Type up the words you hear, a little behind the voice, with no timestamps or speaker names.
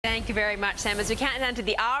you very much, Sam. As we count down to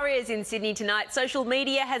the arias in Sydney tonight, social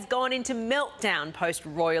media has gone into meltdown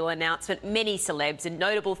post-royal announcement. Many celebs and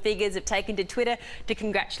notable figures have taken to Twitter to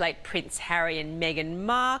congratulate Prince Harry and Meghan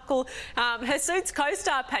Markle. Her Suits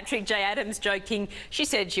co-star Patrick J. Adams joking she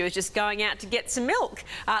said she was just going out to get some milk.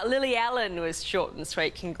 Lily Allen was short and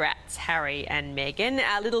sweet. Congrats, Harry and Meghan.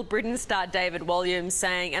 Little Britain star David Walliams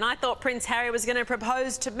saying, "And I thought Prince Harry was going to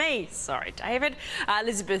propose to me." Sorry, David.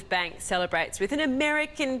 Elizabeth Banks celebrates with an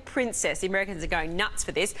American princess. The Americans are going nuts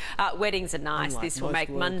for this. Weddings are nice. This will make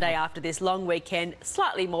Monday after this long weekend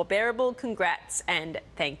slightly more bearable. Congrats and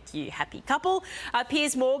thank you, happy couple.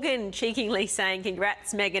 Piers Morgan cheekily saying,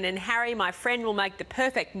 "Congrats, Meghan and Harry. My friend will make the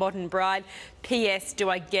perfect modern bride. P.S. Do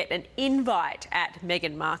I get an invite at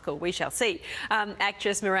Meghan Markle? We shall see."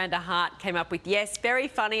 Actress Miranda Hart came up with, "Yes, very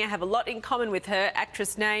funny. I have a lot in common with her.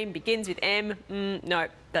 Actress name begins with M. No,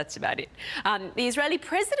 that's about it." The Israeli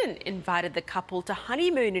president invited the couple to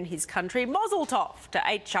honeymoon in his country. Mazel tov to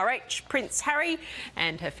HRH, Prince Harry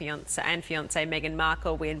and her fiancée Meghan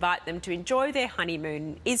Markle. We invite them to enjoy their honeymoon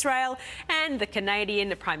in Israel. And the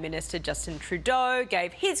Canadian Prime Minister Justin Trudeau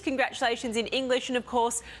gave his congratulations in English and, of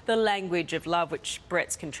course, the language of love, which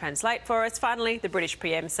Brett's can translate for us. Finally, the British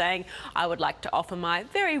PM saying, "I would like to offer my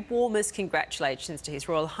very warmest congratulations to His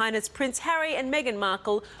Royal Highness Prince Harry and Meghan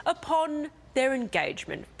Markle upon their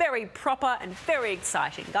engagement." Very proper and very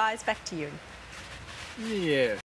exciting. Guys, back to you. Yeah.